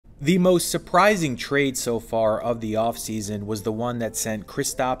The most surprising trade so far of the offseason was the one that sent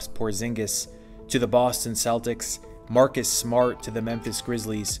Kristaps Porzingis to the Boston Celtics, Marcus Smart to the Memphis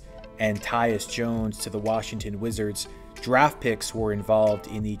Grizzlies, and Tyus Jones to the Washington Wizards. Draft picks were involved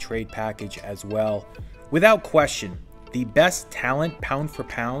in the trade package as well. Without question, the best talent pound for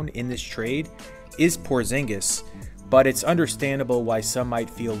pound in this trade is Porzingis, but it's understandable why some might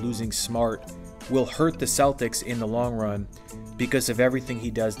feel losing Smart will hurt the Celtics in the long run because of everything he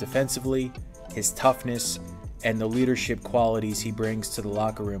does defensively, his toughness, and the leadership qualities he brings to the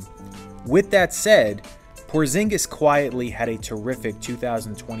locker room. With that said, Porzingis quietly had a terrific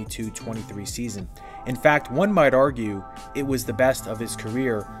 2022-23 season. In fact, one might argue it was the best of his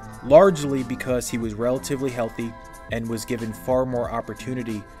career, largely because he was relatively healthy and was given far more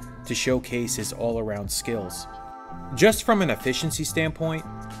opportunity to showcase his all-around skills. Just from an efficiency standpoint,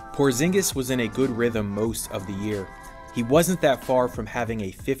 Porzingis was in a good rhythm most of the year. He wasn't that far from having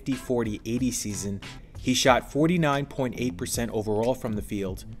a 50-40-80 season. He shot 49.8% overall from the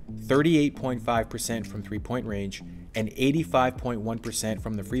field, 38.5% from three-point range, and 85.1%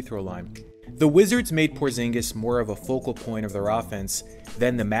 from the free throw line. The Wizards made Porzingis more of a focal point of their offense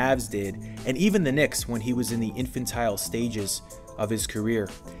than the Mavs did, and even the Knicks when he was in the infantile stages of his career.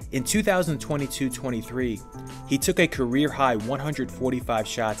 In 2022-23, he took a career-high 145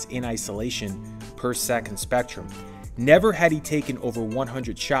 shots in isolation per second spectrum. Never had he taken over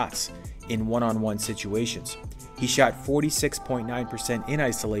 100 shots in one-on-one situations. He shot 46.9% in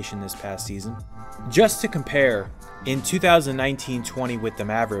isolation this past season. Just to compare, in 2019-20 with the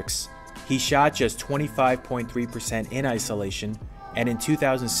Mavericks, he shot just 25.3% in isolation, and in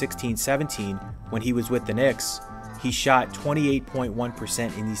 2016-17, when he was with the Knicks, he shot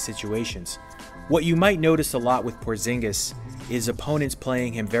 28.1% in these situations. What you might notice a lot with Porzingis is opponents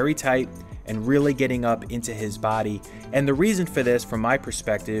playing him very tight and really getting up into his body, and the reason for this, from my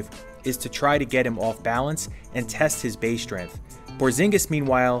perspective, is to try to get him off balance and test his base strength. Porzingis,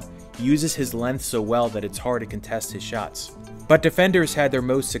 meanwhile, uses his length so well that it's hard to contest his shots. But defenders had their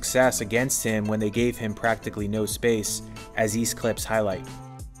most success against him when they gave him practically no space, as these clips highlight.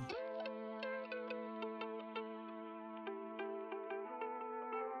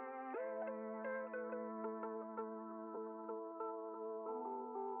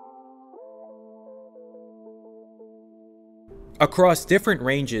 Across different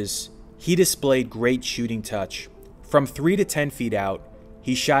ranges, he displayed great shooting touch. From 3 to 10 feet out,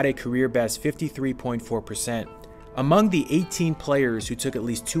 he shot a career-best 53.4%. Among the 18 players who took at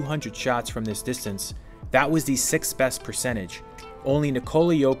least 200 shots from this distance, that was the 6th best percentage. Only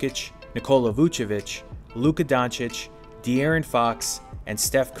Nikola Jokic, Nikola Vucevic, Luka Doncic, De'Aaron Fox, and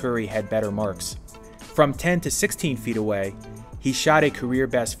Steph Curry had better marks. From 10 to 16 feet away, he shot a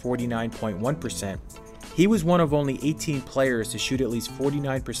career-best 49.1%. He was one of only 18 players to shoot at least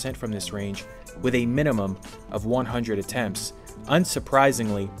 49% from this range with a minimum of 100 attempts.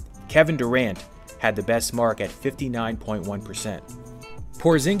 Unsurprisingly, Kevin Durant had the best mark at 59.1%.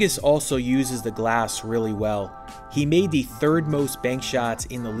 Porzingis also uses the glass really well. He made the 3rd most bank shots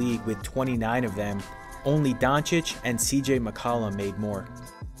in the league with 29 of them. Only Doncic and CJ McCollum made more.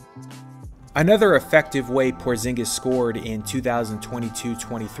 Another effective way Porzingis scored in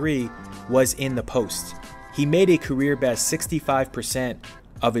 2022-23 was in the post. He made a career-best 65%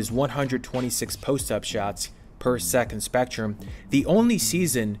 of his 126 post-up shots per second spectrum. The only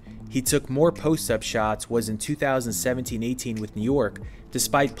season he took more post-up shots was in 2017-18 with New York.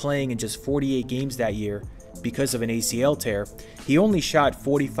 Despite playing in just 48 games that year because of an ACL tear, he only shot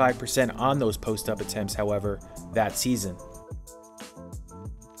 45% on those post-up attempts, however, that season.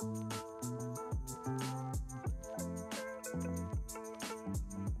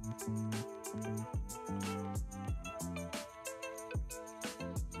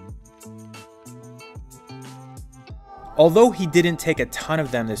 Although he didn't take a ton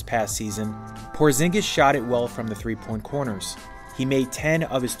of them this past season, Porzingis shot it well from the three-point corners. He made 10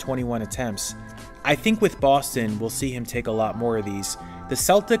 of his 21 attempts. I think with Boston, we'll see him take a lot more of these. The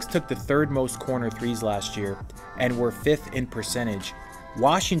Celtics took the 3rd most corner threes last year and were 5th in percentage.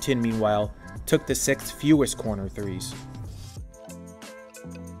 Washington, meanwhile, took the 6th fewest corner threes.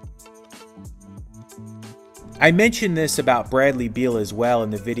 I mentioned this about Bradley Beal as well in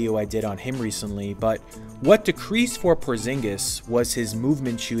the video I did on him recently, but what decreased for Porzingis was his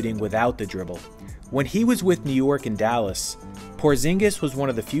movement shooting without the dribble. When he was with New York and Dallas, Porzingis was one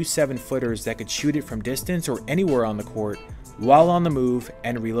of the few 7-footers that could shoot it from distance or anywhere on the court while on the move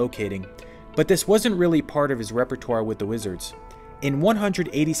and relocating. But this wasn't really part of his repertoire with the Wizards. In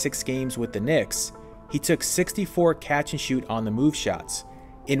 186 games with the Knicks, he took 64 catch-and-shoot on-the-move shots.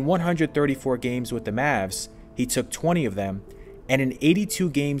 In 134 games with the Mavs, he took 20 of them, and in 82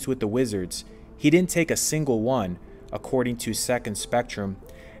 games with the Wizards, he didn't take a single one, according to Second Spectrum.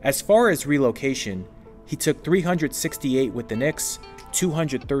 As far as relocation, he took 368 with the Knicks,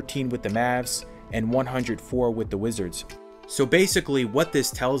 213 with the Mavs, and 104 with the Wizards. So basically what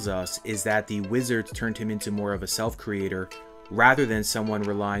this tells us is that the Wizards turned him into more of a self-creator rather than someone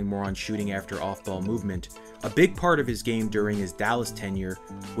relying more on shooting after off-ball movement. A big part of his game during his Dallas tenure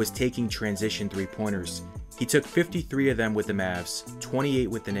was taking transition three-pointers. He took 53 of them with the Mavs, 28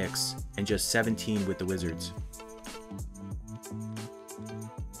 with the Knicks, and just 17 with the Wizards.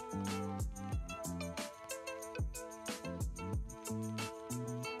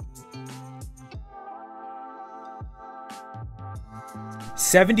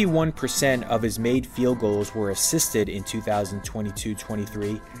 %71% of his made field goals were assisted in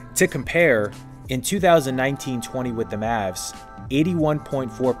 2022-23. To compare, in 2019-20 with the Mavs,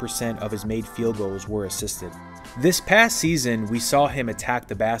 81.4% of his made field goals were assisted. This past season, we saw him attack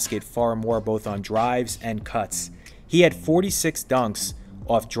the basket far more both on drives and cuts. He had 46 dunks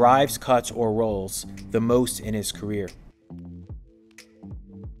off drives, cuts, or rolls, the most in his career.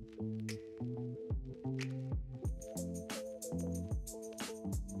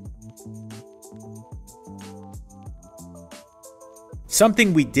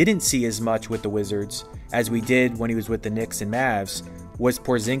 Something we didn't see as much with the Wizards as we did when he was with the Knicks and Mavs was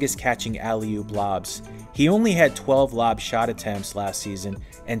Porzingis catching alley-oop lobs. He only had 12 lob shot attempts last season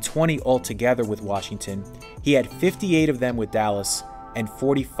and 20 altogether with Washington. He had 58 of them with Dallas and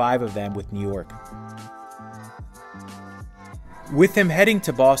 45 of them with New York. With him heading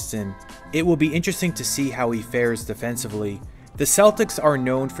to Boston, it will be interesting to see how he fares defensively. The Celtics are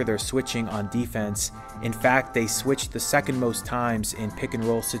known for their switching on defense. In fact, they switched the second most times in pick and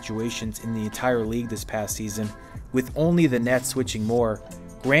roll situations in the entire league this past season, with only the Nets switching more.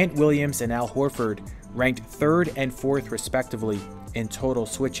 Grant Williams and Al Horford ranked 3rd and 4th respectively in total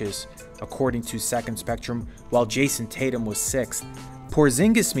switches, according to Second Spectrum, while Jason Tatum was 6th.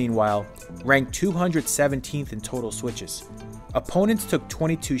 Porzingis, meanwhile, ranked 217th in total switches. Opponents took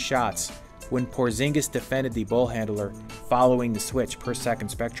 22 shots when Porzingis defended the ball handler following the switch per Second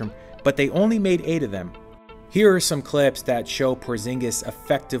Spectrum, but they only made 8 of them. Here are some clips that show Porzingis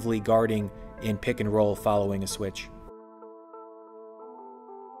effectively guarding in pick and roll following a switch.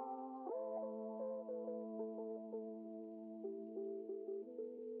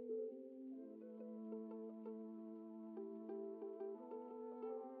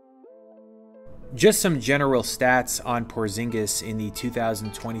 Just some general stats on Porzingis in the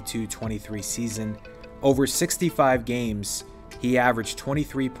 2022-23 season. Over 65 games, he averaged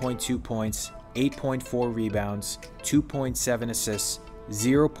 23.2 points, 8.4 rebounds, 2.7 assists,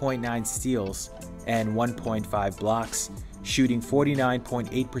 0.9 steals, and 1.5 blocks, shooting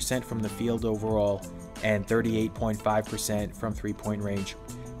 49.8% from the field overall and 38.5% from three-point range.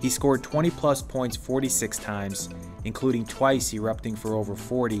 He scored 20-plus points 46 times, including twice erupting for over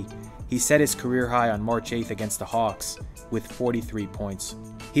 40. He set his career high on March 8th against the Hawks with 43 points.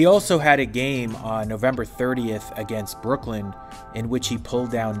 He also had a game on November 30th against Brooklyn in which he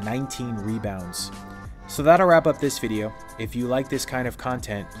pulled down 19 rebounds. So that'll wrap up this video. If you like this kind of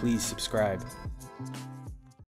content, please subscribe.